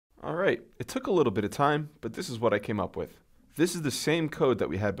All right, it took a little bit of time, but this is what I came up with. This is the same code that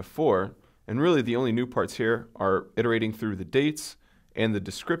we had before, and really the only new parts here are iterating through the dates and the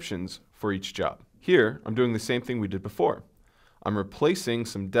descriptions for each job. Here, I'm doing the same thing we did before. I'm replacing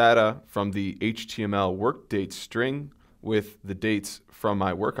some data from the HTML work date string with the dates from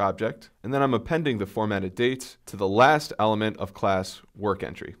my work object, and then I'm appending the formatted dates to the last element of class work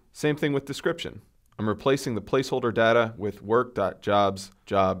entry. Same thing with description. I'm replacing the placeholder data with work.jobs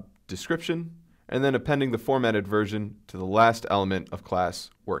job description, and then appending the formatted version to the last element of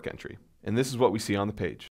class work entry. And this is what we see on the page.